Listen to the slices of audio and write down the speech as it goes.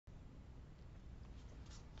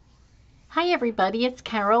Hi everybody, it's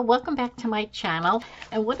Carol. Welcome back to my channel.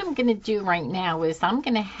 And what I'm going to do right now is I'm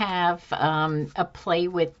going to have a play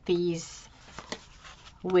with these,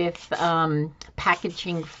 with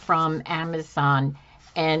packaging from Amazon.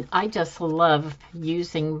 And I just love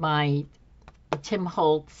using my Tim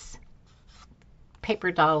Holtz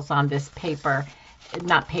paper dolls on this paper.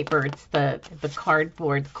 Not paper, it's the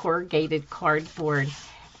cardboard, corrugated cardboard.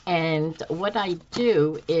 And what I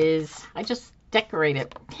do is I just decorate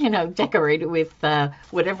it, decorate it with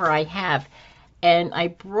whatever I have. And I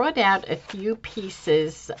brought out a few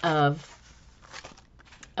pieces of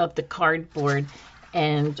the cardboard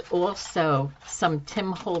and also some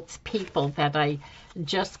Tim Holtz people that I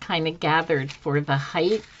just kind of gathered for the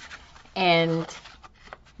height. And,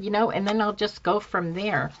 and then I'll just go from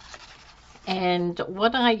there. And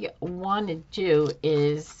what I want to do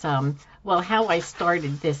is, well, how I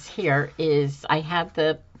started this here is I had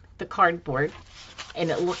the cardboard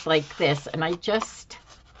and it looked like this, and I just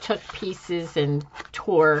took pieces and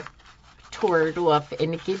tore it off,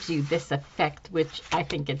 and it gives you this effect, which I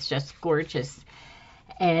think it's just gorgeous.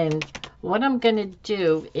 And what I'm going to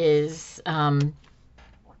do is I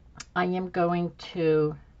am going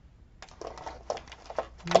to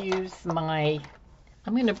use I'm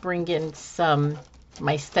going to bring in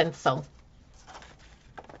my stencil.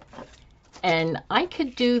 And I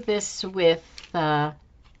could do this with,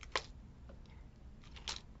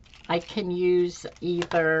 I can use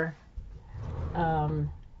either,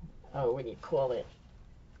 what do you call it?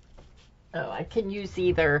 Oh, I can use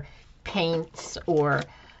either paints or,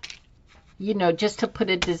 just to put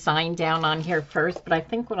a design down on here first. But I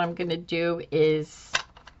think what I'm going to do is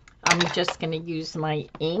I'm just going to use my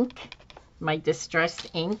ink, my distressed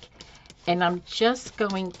ink, and I'm just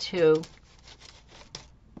going to,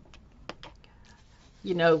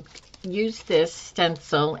 use this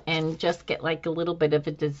stencil and just get like a little bit of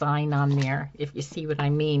a design on there, if you see what I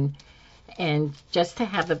mean. And just to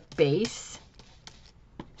have a base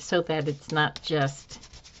so that it's not just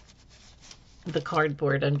the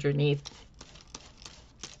cardboard underneath,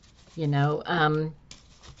 I'm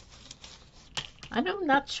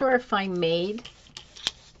not sure if I made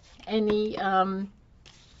any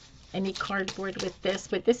cardboard with this,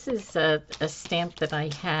 but this is a stamp that I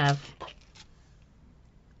have.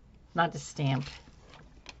 Not a stamp.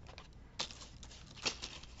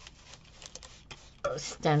 Oh,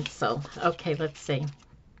 stencil. Okay, let's see.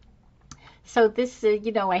 So this,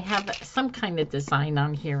 I have some kind of design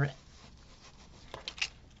on here.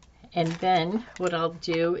 And then what I'll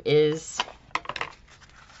do is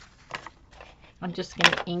I'm just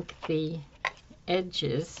going to ink the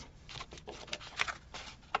edges.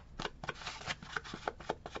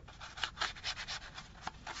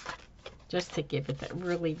 Just to give it that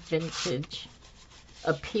really vintage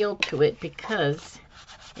appeal to it, because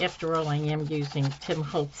after all, I am using Tim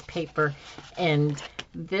Holtz paper, and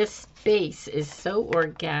this base is so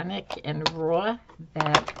organic and raw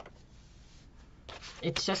that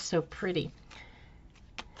it's just so pretty.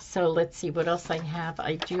 So let's see what else I have.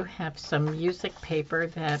 I do have some music paper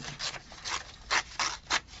that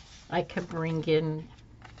I could bring in,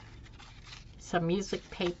 some music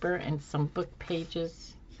paper and some book pages.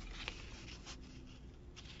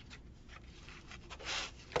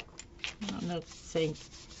 Let's see,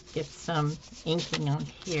 get some inking on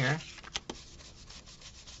here.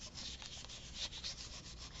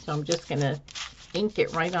 So I'm just going to ink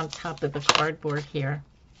it right on top of the cardboard here.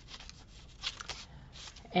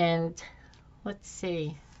 And let's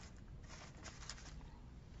see.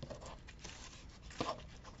 Let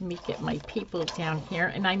me get my people down here.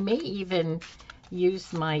 And I may even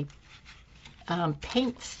use my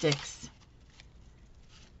paint sticks.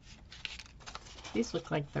 These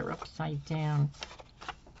look like they're upside down.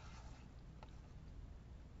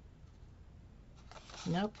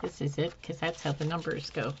 Nope, this is it, because that's how the numbers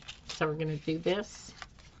go. So we're going to do this.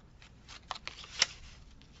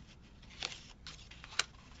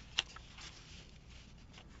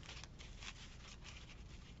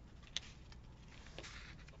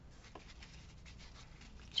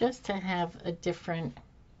 Just to have a different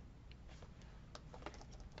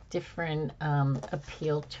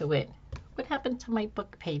appeal to it. What happened to my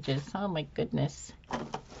book pages? Oh my goodness.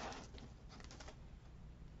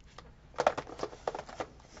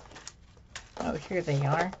 Oh, here they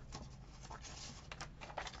are.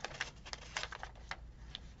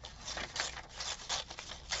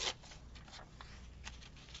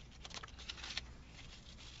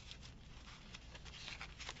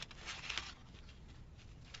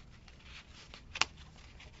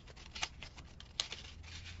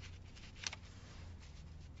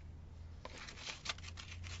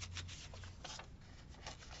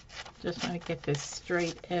 Just want to get this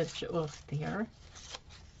straight edge off there.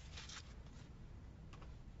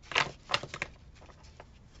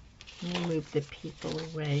 Let me move the people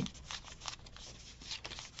away.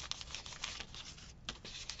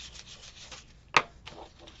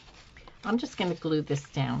 I'm just going to glue this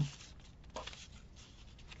down.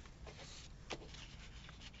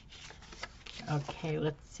 Okay,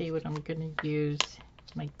 let's see what I'm going to use.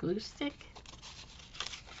 My glue stick.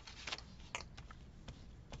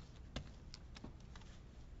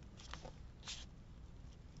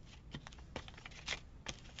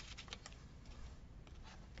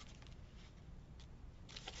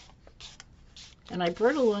 And I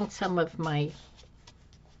brought along some of my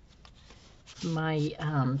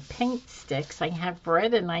paint sticks. I have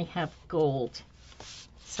red and I have gold.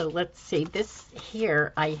 So let's see, this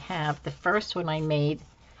here I have, the first one I made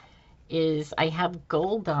is, I have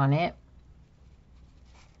gold on it.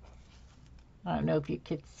 I don't know if you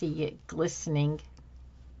could see it glistening.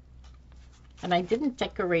 And I didn't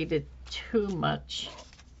decorate it too much.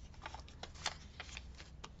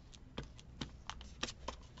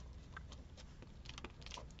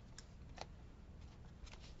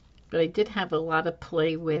 But I did have a lot of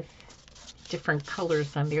play with different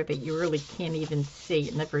colors on there that you really can't even see.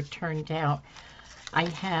 It never turned out. I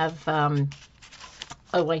have, I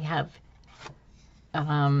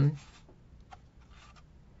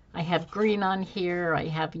have green on here. I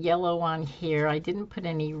have yellow on here. I didn't put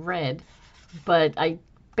any red, but I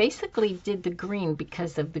basically did the green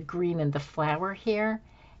because of the green in the flower here.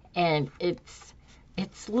 And it's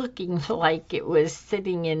looking like it was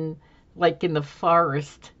sitting in, like in the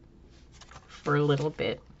forest for a little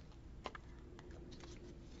bit.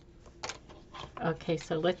 Okay,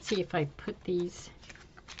 so let's see if I put these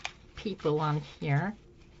people on here.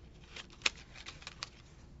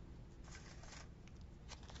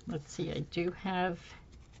 Let's see, I do have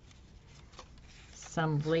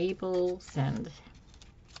some labels and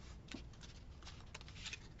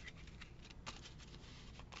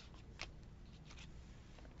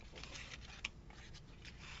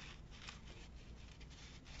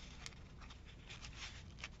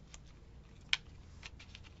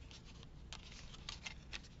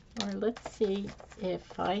or let's see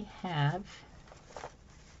if I have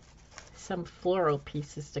some floral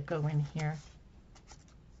pieces to go in here.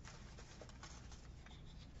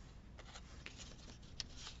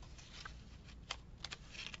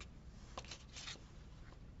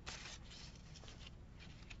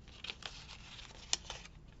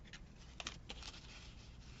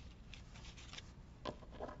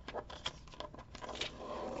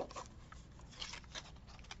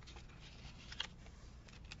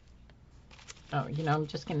 Oh, you know, I'm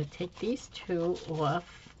just going to take these two off.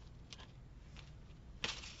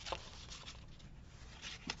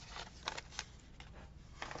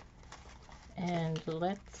 And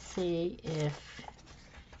let's see if,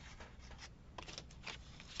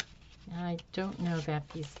 I don't know that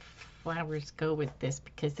these flowers go with this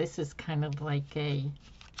because this is kind of like a,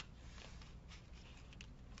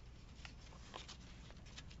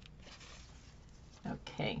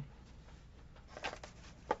 okay.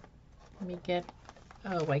 Let me get,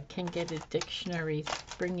 oh, I can get a dictionary,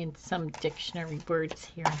 bring in some dictionary words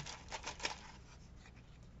here.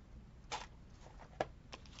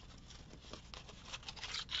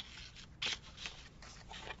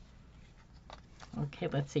 Okay,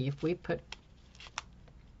 let's see if we put,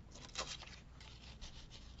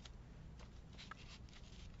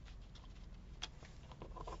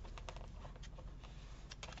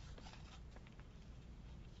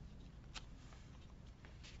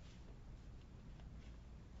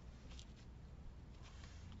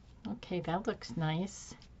 okay, that looks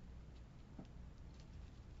nice.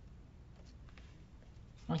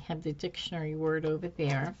 I have the dictionary word over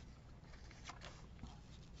there.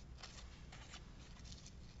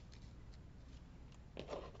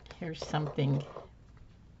 Here's something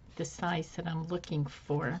the size that I'm looking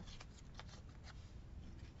for.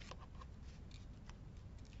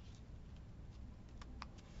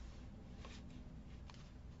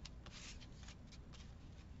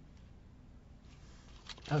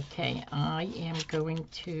 Okay, I am going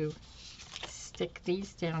to stick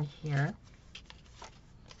these down here.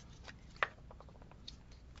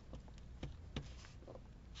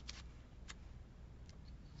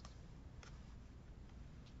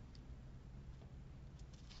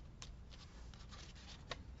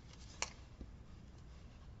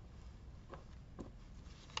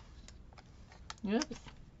 Oops.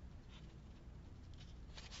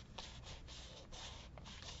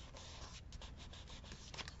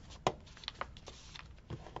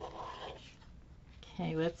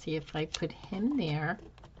 Okay, let's see if I put him there.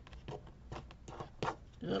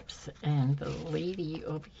 Oops, and the lady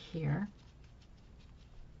over here.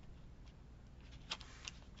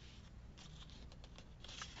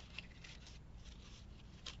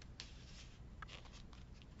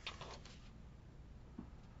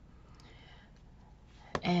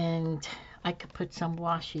 And I could put some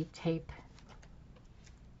washi tape.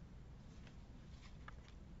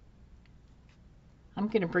 I'm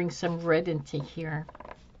going to bring some red into here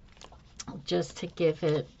just to give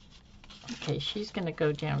it. Okay, she's going to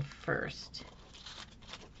go down first.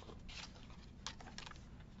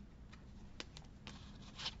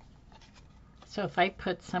 So if I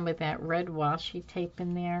put some of that red washi tape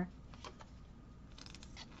in there,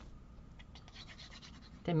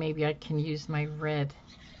 then maybe I can use my red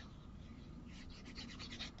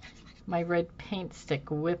paint stick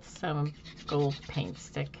with some gold paint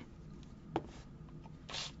stick.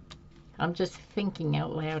 I'm just thinking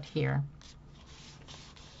out loud here.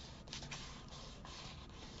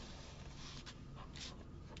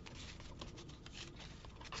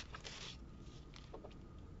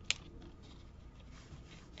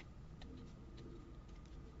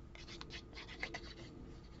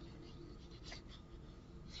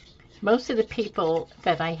 Most of the people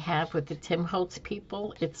that I have with the Tim Holtz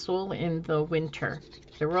people, it's all in the winter.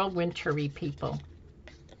 They're all wintry people.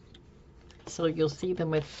 So you'll see them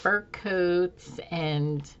with fur coats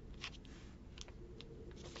and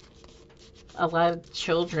a lot of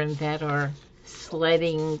children that are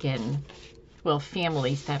sledding and, well,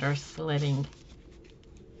 families that are sledding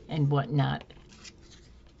and whatnot.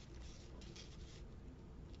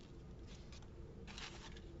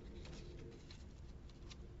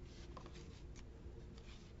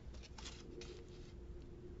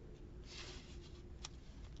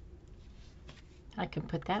 I can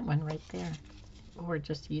put that one right there, or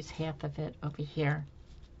just use half of it over here.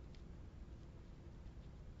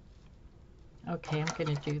 Okay, I'm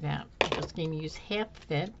going to do that. I'm just going to use half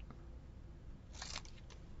of it.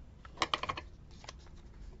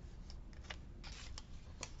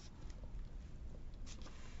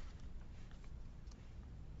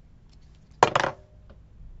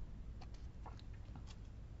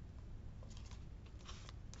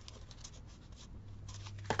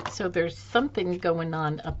 So there's something going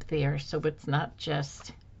on up there, so it's not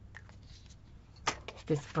just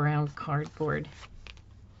this brown cardboard.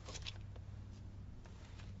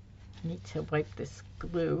 I need to wipe this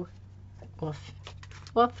glue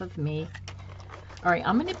off of me. All right,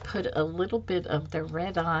 I'm going to put a little bit of the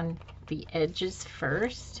red on the edges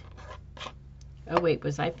first. Oh wait,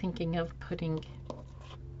 was I thinking of putting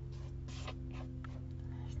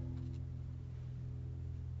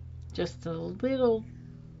just a little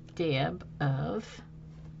dab of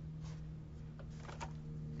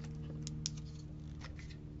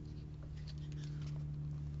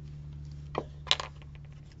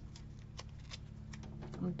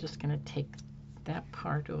I'm just going to take that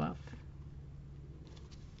part off.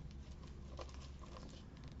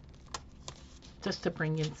 Just to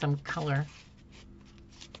bring in some color.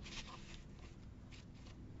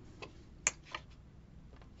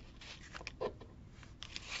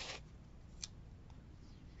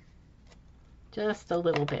 Just a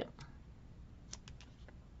little bit.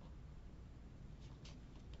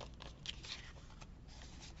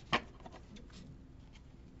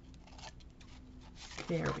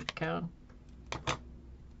 There we go.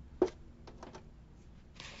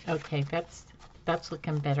 Okay, that's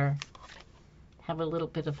looking better. Have a little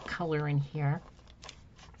bit of color in here.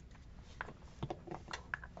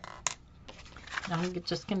 Now I'm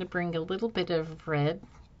just going to bring a little bit of red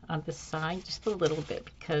on the side, just a little bit,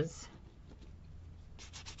 because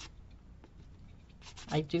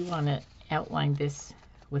I do want to outline this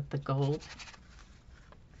with the gold.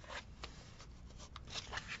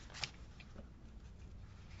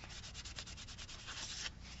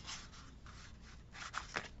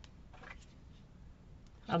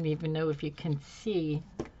 I don't even know if you can see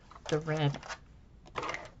the red.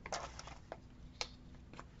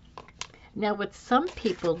 Now what some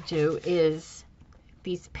people do is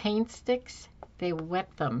these paint sticks, they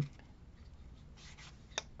wet them.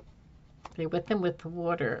 They wet them with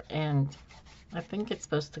water, and I think it's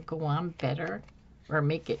supposed to go on better or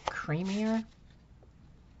make it creamier.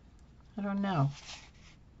 I don't know.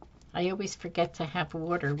 I always forget to have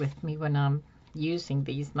water with me when I'm using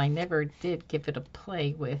these, and I never did give it a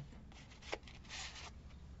play with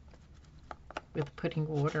putting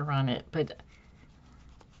water on it, but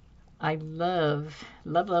I love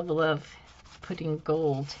putting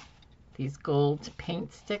these gold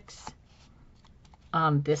paint sticks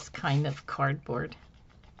on this kind of cardboard.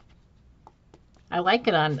 I like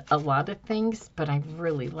it on a lot of things, but I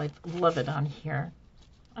really love it on here.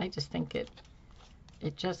 I just think it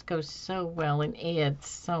just goes so well and adds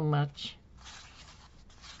so much.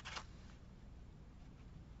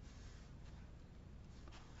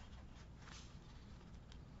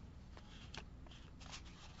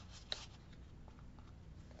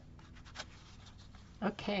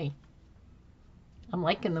 Okay, I'm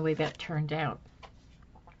liking the way that turned out.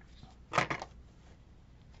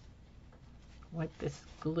 Wipe this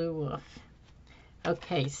glue off.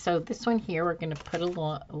 Okay, so this one here we're going to put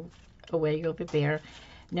away over there.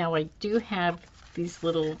 Now I do have these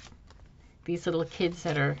little kids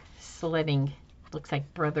that are sledding. Looks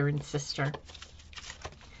like brother and sister.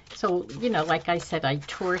 So, you know, like I said, I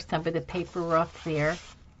tore some of the paper off there,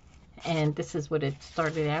 and this is what it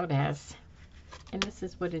started out as, and this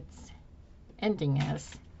is what it's ending as.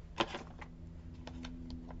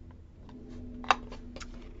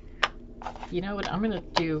 You know what, I'm going to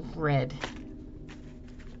do red.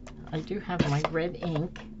 I do have my red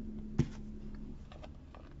ink,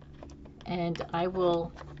 and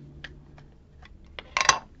I'll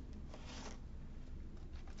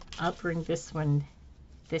bring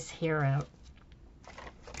this hair out.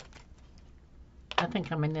 I think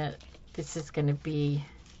this is gonna be,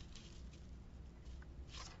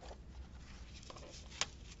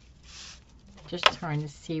 just trying to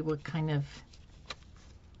see what kind of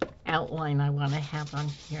outline I want to have on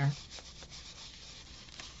here.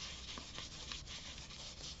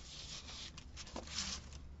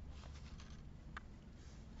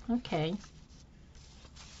 Okay.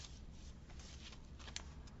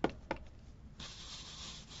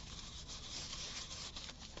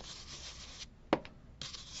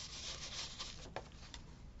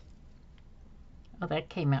 Oh, that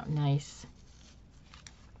came out nice.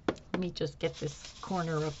 Let me just get this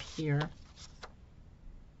corner up here.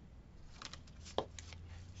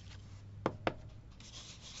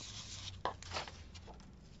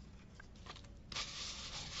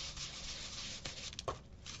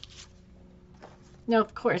 Now,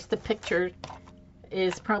 of course, the picture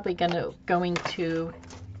is probably going to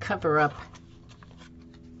cover up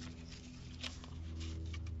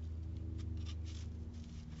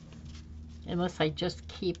unless I just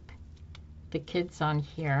keep the kids on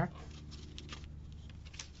here.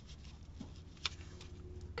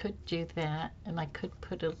 Could do that, and I could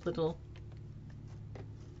put a little,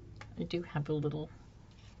 I do have a little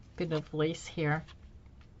bit of lace here.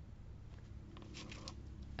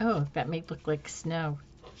 Oh, that may look like snow.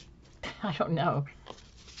 I don't know.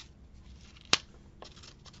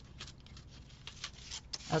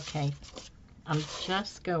 Okay, I'm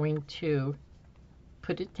just going to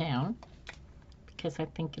put it down because I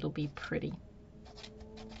think it'll be pretty.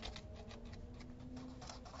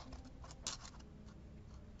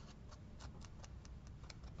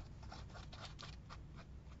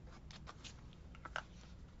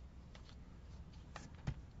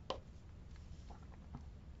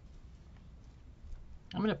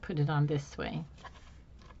 I'm going to put it on this way.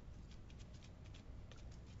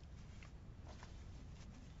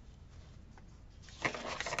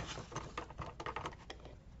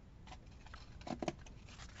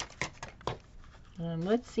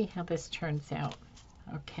 Let's see how this turns out.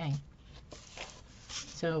 Okay,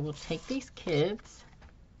 so we'll take these kids,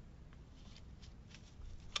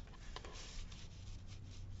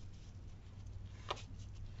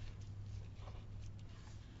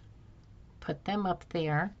 put them up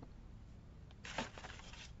there,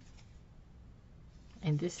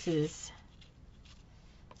 and this is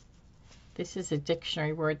a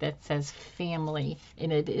dictionary word that says family,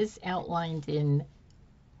 and it is outlined in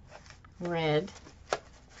red.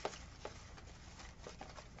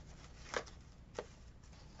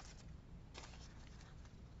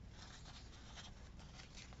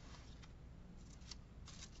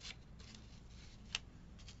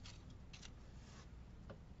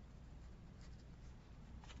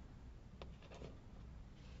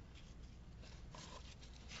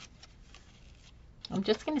 I'm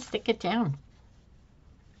just going to stick it down.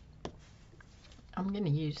 I'm going to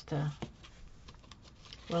use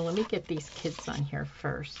well, let me get these kids on here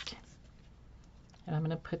first. And I'm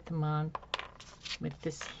going to put them on with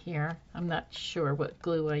this here. I'm not sure what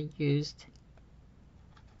glue I used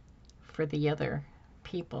for the other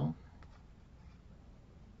people.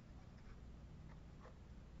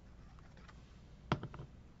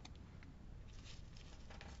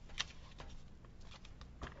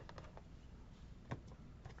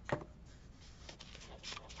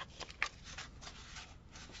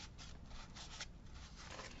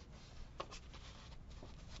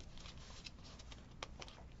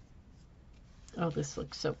 Oh, this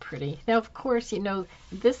looks so pretty. Now, of course, you know,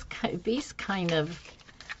 these kind of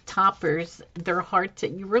toppers, they're hard to,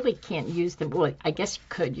 you really can't use them. Well, I guess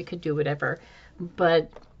you could do whatever,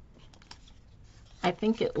 but I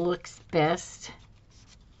think it looks best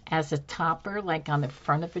as a topper, like on the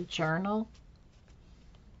front of a journal,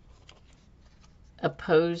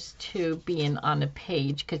 opposed to being on a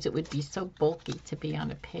page, because it would be so bulky to be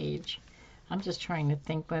on a page. I'm just trying to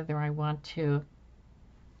think whether I want to,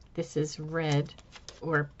 this is red,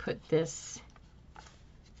 or put this,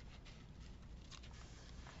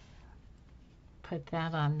 put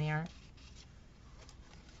that on there.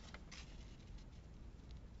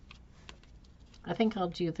 I think I'll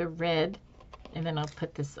do the red, and then I'll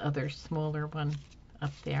put this other smaller one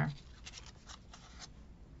up there.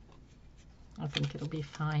 I think it'll be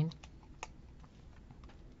fine.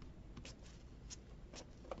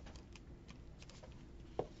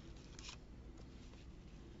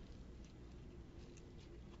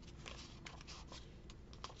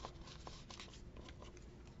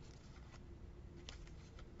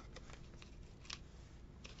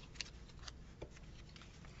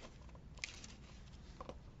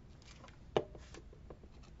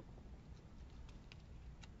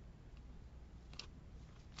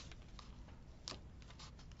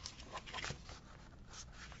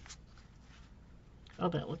 Oh,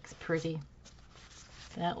 that looks pretty.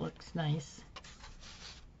 That looks nice.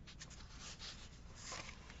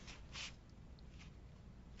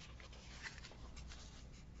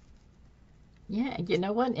 Yeah, you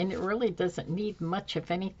know what? And it really doesn't need much of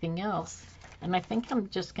anything else. And I think I'm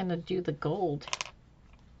just going to do the gold.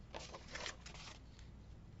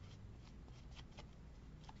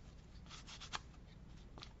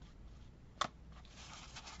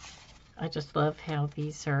 I just love how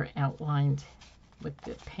these are outlined with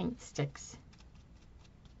the paint sticks.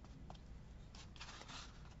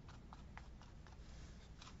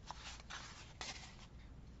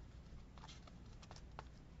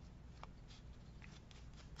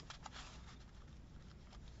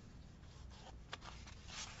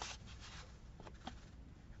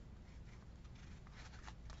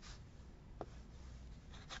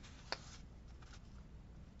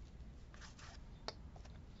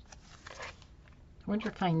 I wonder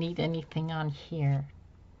if I need anything on here,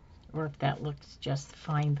 or if that looks just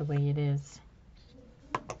fine the way it is.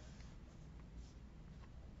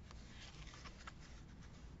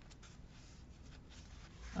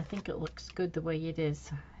 I think it looks good the way it is,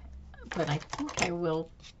 but I think I will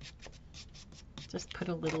just put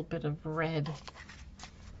a little bit of red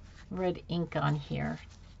ink on here.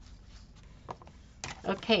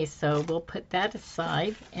 Okay, so we'll put that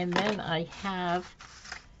aside, and then I have,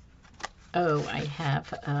 oh, I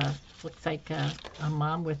have, looks like a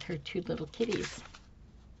mom with her two little kitties.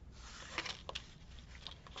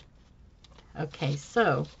 Okay,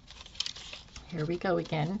 so here we go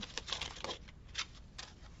again.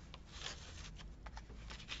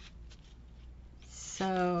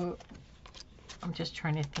 So I'm just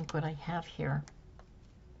trying to think what I have here.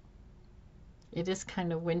 It is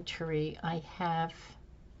kind of wintry. I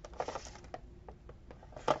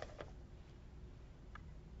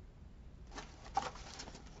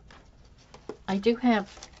do have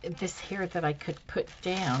this here that I could put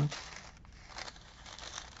down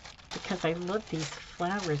because I love these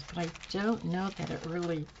flowers, but I don't know that it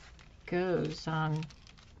really goes on.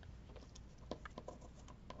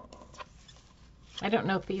 I don't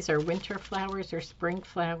know if these are winter flowers or spring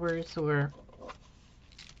flowers or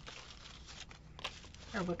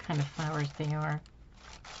what kind of flowers they are.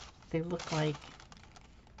 They look like,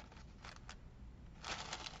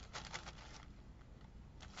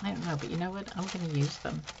 I don't know, but you know what? I'm going to use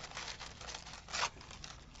them.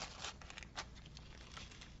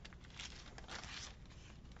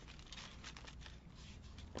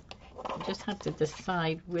 I just have to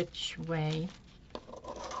decide which way.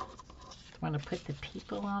 Want to put the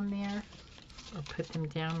people on there or put them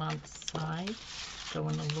down on the side,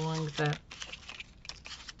 going along the,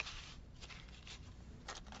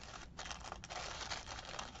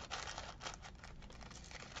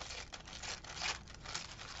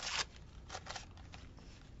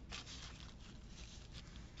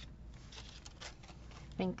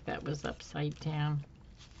 I think that was upside down.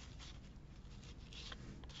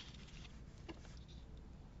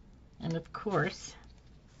 And of course,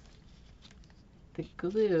 the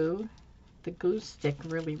glue stick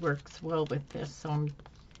really works well with this, so I'm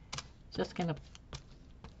just gonna,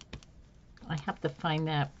 I have to find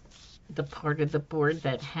the part of the board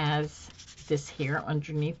that has this here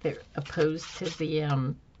underneath it, opposed to the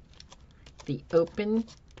open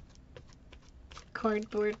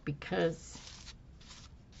cardboard, because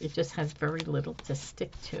it just has very little to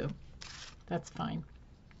stick to. That's fine.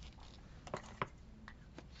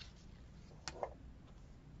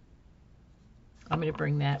 I'm going to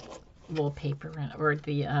bring that wallpaper in, or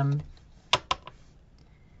the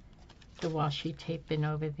washi tape in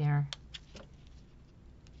over there.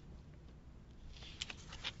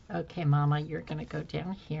 Okay, Mama, you're going to go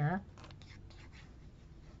down here.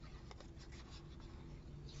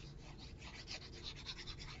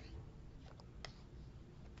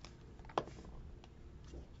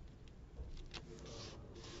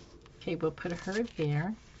 Okay, we'll put her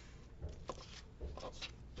there.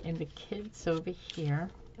 And the kids over here.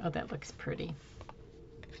 Oh, that looks pretty.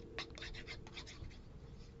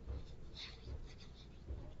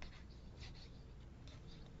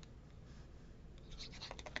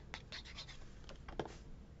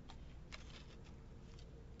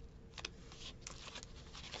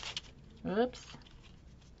 Oops.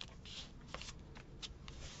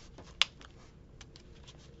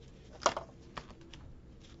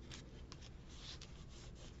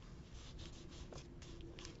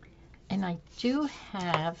 And I do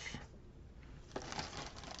have,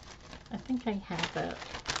 I think I have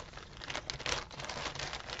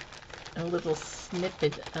a little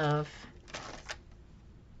snippet of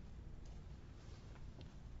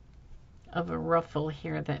a ruffle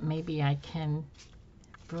here that maybe I can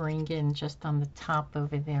bring in just on the top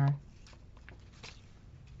over there.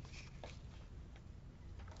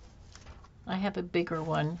 I have a bigger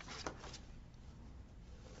one.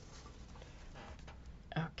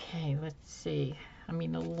 Okay, let's see. I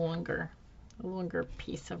mean a longer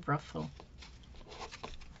piece of ruffle.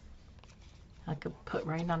 I could put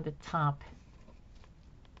right on the top.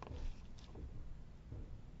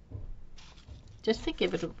 Just to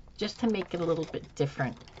give it, just to make it a little bit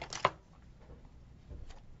different.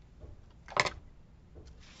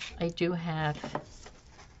 I do have,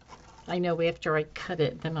 I know after I cut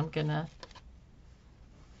it, then I'm gonna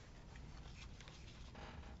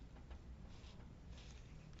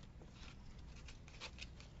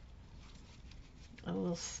a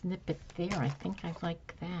little snippet there. I think I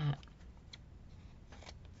like that.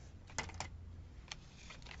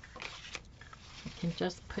 I can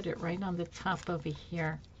just put it right on the top over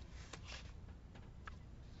here.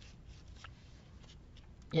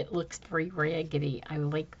 It looks very raggedy. I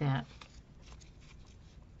like that.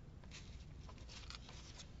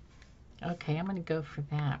 Okay, I'm going to go for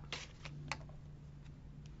that.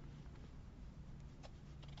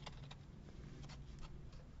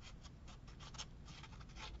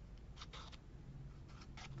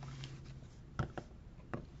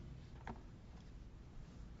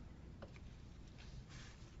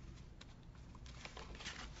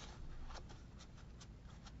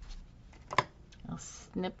 I'll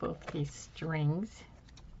snip off these strings.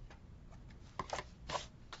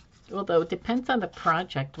 Although it depends on the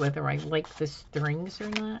project whether I like the strings or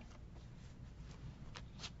not.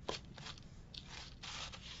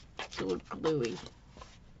 It's a little gluey.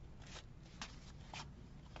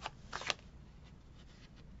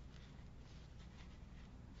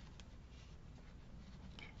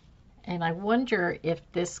 And I wonder if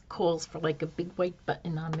this calls for like a big white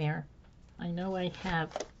button on there. I know I have.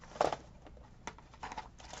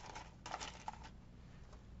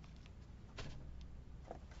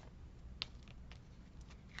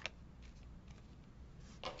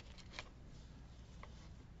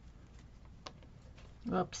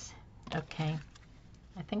 Whoops. Okay.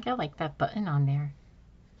 I think I like that button on there.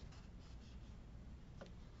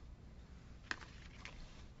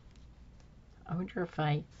 I wonder if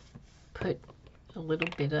I put a little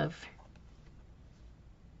bit of,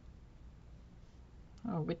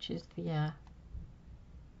 oh, which is the,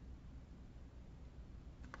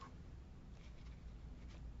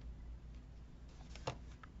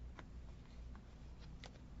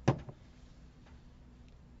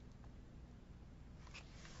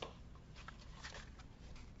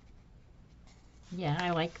 yeah,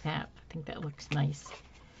 I like that. I think that looks nice.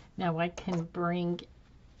 Now I can bring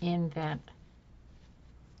in that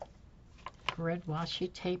red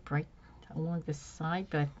washi tape right along the side,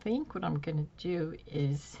 but I think what I'm going to do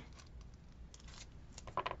is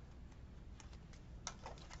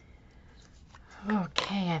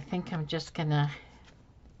okay, I think I'm just going to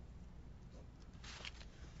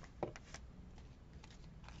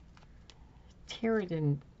tear it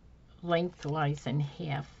in lengthwise in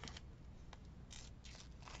half.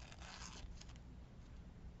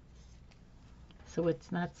 So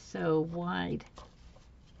it's not so wide.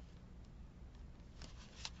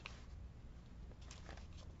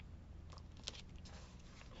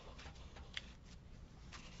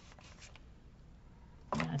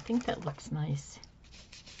 Yeah, I think that looks nice.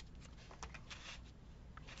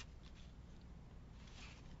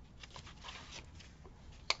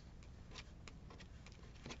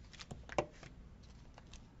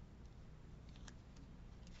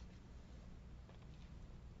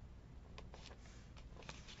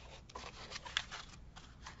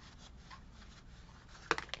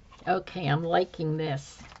 Okay, I'm liking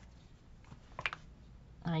this.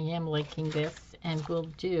 I am liking this, and we'll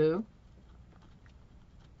do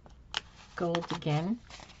gold again.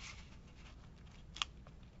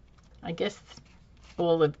 I guess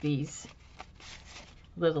all of these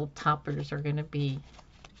little toppers are going to be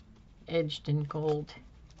edged in gold.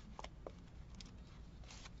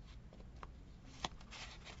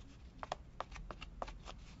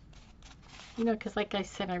 You know, because like I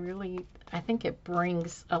said, I think it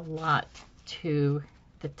brings a lot to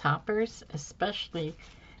the toppers, especially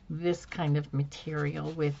this kind of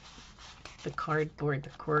material with the cardboard, the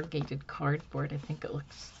corrugated cardboard. I think it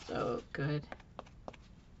looks so good.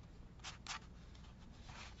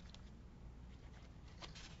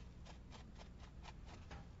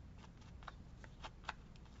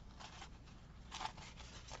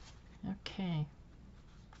 Okay.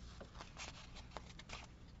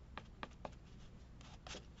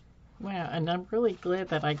 Wow, and I'm really glad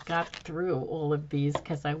that I got through all of these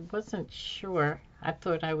because I wasn't sure. I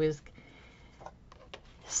thought I was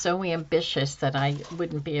so ambitious that I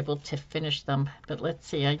wouldn't be able to finish them. But let's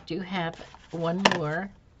see, I do have one more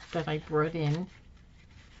that I brought in.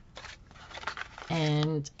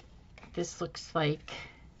 And this looks like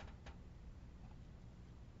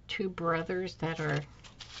two brothers they're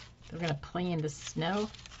going to play in the snow.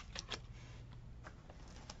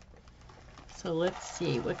 So let's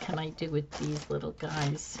see, what can I do with these little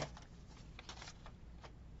guys?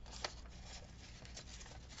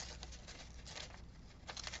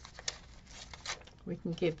 We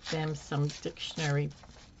can give them some dictionary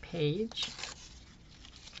page.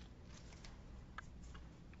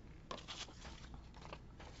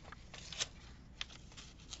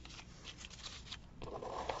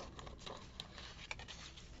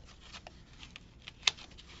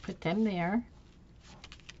 Put them there.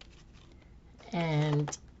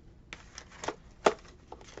 And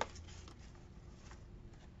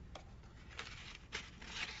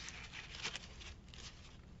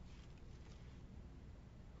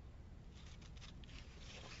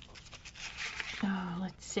oh,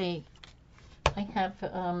 let's see. I have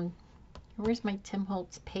where's my Tim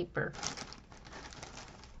Holtz paper?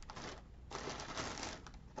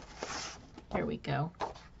 Here we go.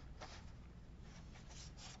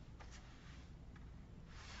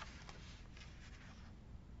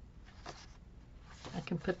 I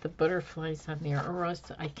can put the butterflies on there, or else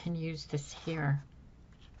I can use this here.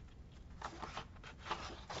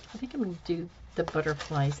 I think I'm going to do the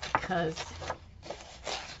butterflies because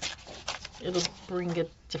it'll bring a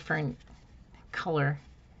different color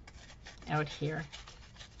out here.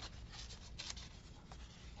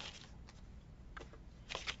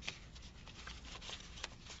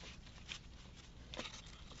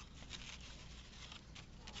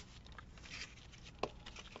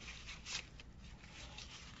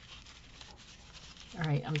 All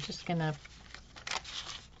right, I'm just gonna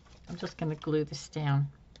glue this down.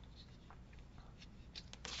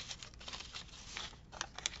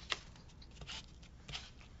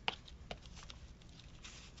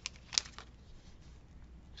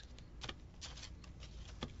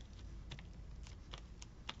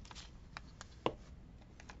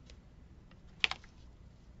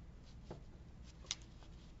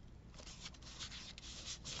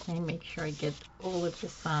 Okay, make sure I get all of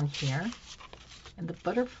this on here. And the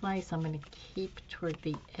butterflies I'm going to keep toward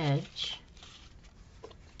the edge.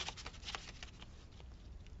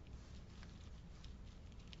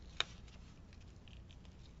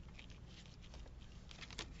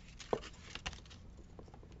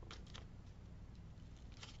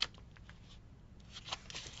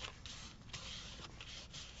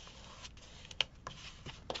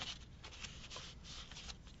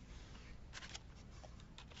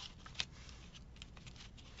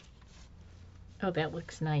 Oh, that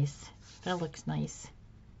looks nice. That looks nice.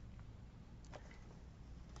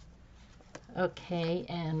 Okay,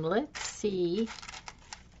 and let's see.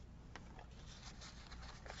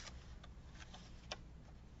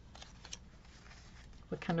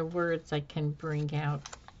 What kind of words I can bring out.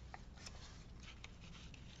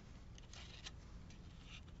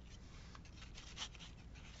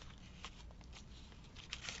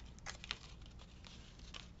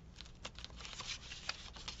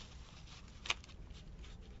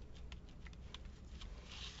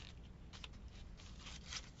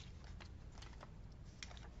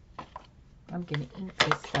 I'm going to ink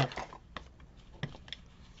this up.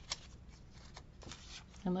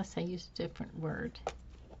 Unless I use a different word.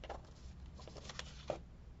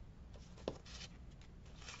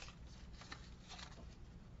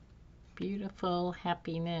 Beautiful,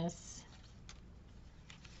 happiness.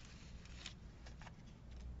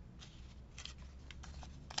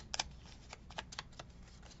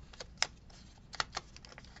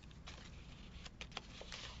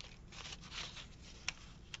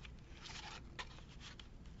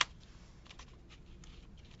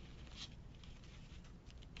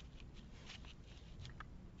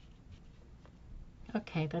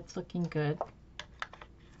 Okay, that's looking good.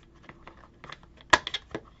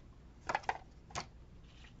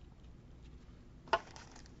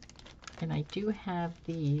 And I do have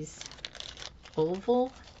these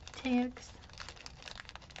oval tags.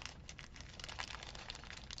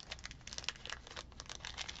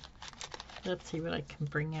 Let's see what I can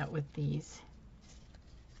bring out with these.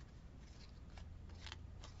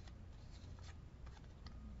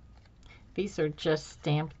 These are just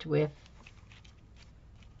stamped with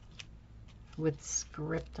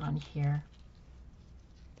script on here.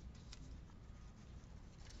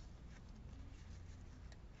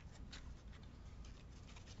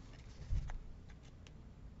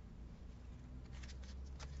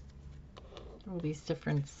 All these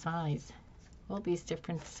different sizes.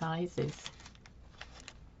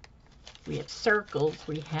 We have circles,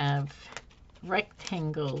 we have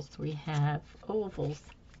rectangles, we have ovals.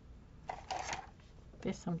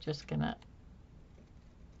 This I'm just gonna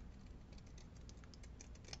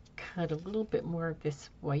cut a little bit more of this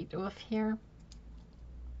white off here.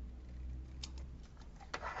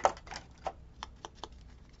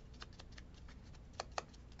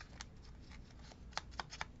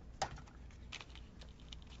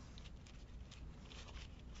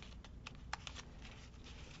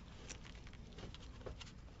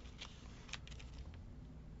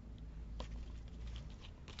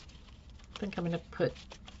 I think I'm going to put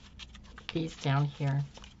these down here.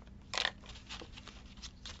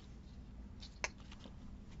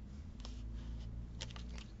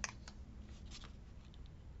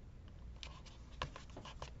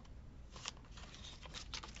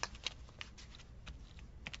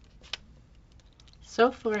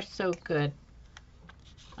 So far, so good.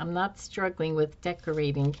 I'm not struggling with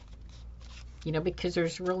decorating, you know, because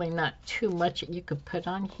there's really not too much that you could put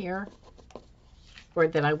on here, or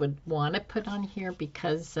that I would want to put on here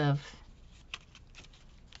because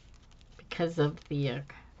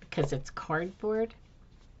it's cardboard,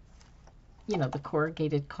 you know, the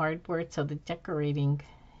corrugated cardboard. So the decorating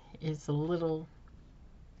is a little,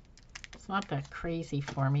 it's not that crazy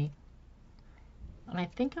for me. And I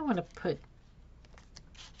think I want to put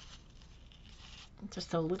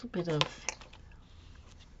just a little bit of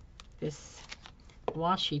this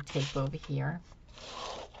washi tape over here.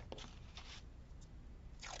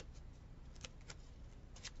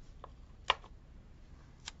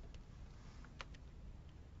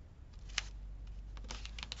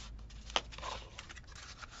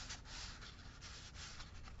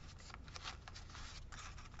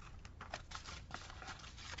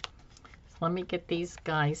 Let me get these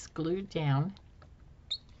guys glued down.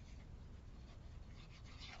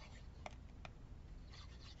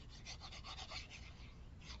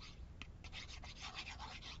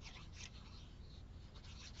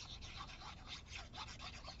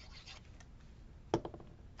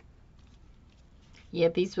 Yeah,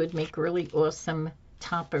 these would make really awesome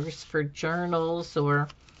toppers for journals, or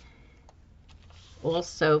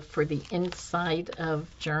also for the inside of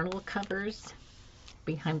journal covers,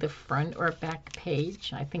 behind the front or back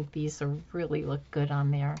page. I think these are really look good on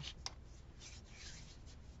there.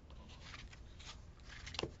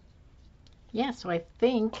 Yeah, so I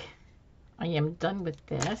think I am done with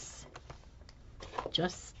this.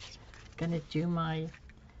 Just gonna do my,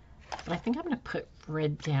 I think I'm gonna put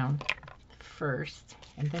red down first,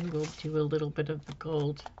 and then we'll do a little bit of the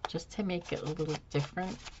gold just to make it a little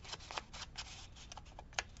different,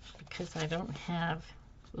 because I don't have,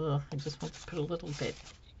 I just want to put a little bit.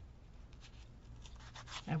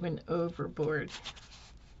 I went overboard.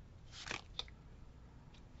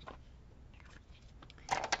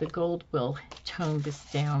 The gold will tone this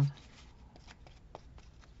down.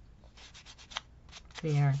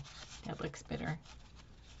 There, that looks better.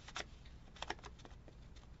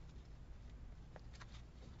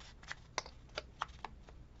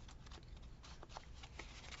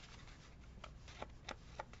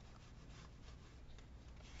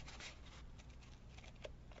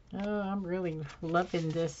 Oh, I'm really loving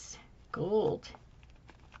this gold.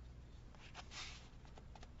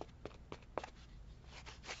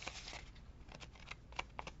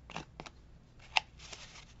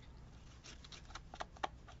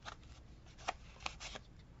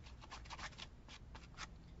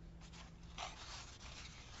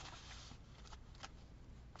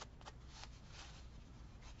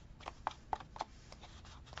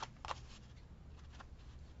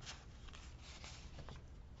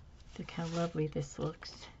 Look how lovely this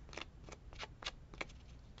looks.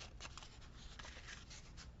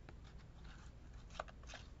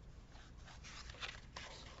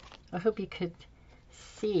 I hope you could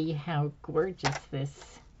see how gorgeous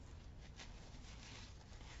this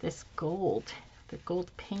gold the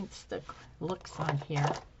gold paint stick looks on here.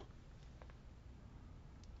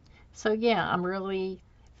 So yeah, I'm really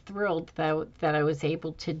thrilled that I was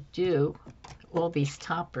able to do all these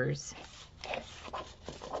toppers.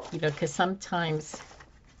 You know, because sometimes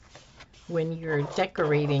when you're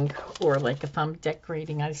decorating, or like if I'm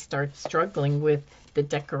decorating, I start struggling with the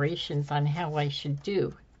decorations on how I should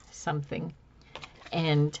do something.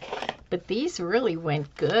 But these really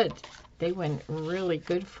went good. They went really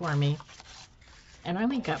good for me. And I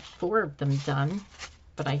only got 4 of them done,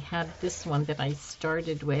 but I had this one that I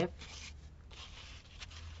started with.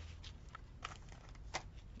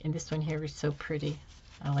 And this one here is so pretty.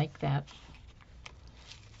 I like that.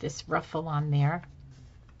 This ruffle on there.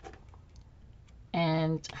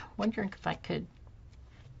 And I'm wondering if I could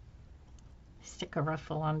stick a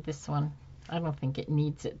ruffle on this one. I don't think it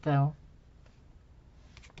needs it though.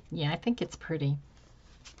 Yeah, I think it's pretty.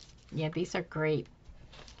 Yeah, these are great.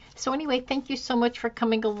 So anyway, thank you so much for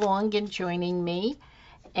coming along and joining me.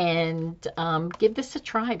 And give this a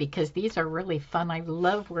try because these are really fun. I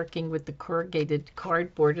love working with the corrugated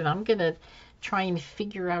cardboard, and I'm going to try and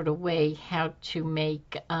figure out a way how to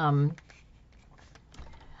make, I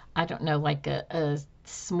don't know, like a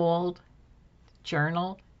small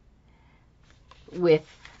journal with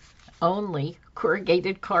only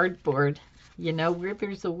corrugated cardboard. You know, where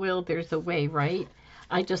there's a will, there's a way, right?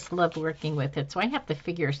 I just love working with it. So I have to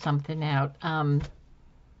figure something out.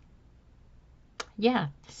 Yeah.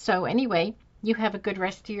 So anyway, you have a good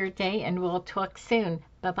rest of your day and we'll talk soon.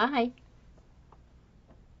 Bye-bye.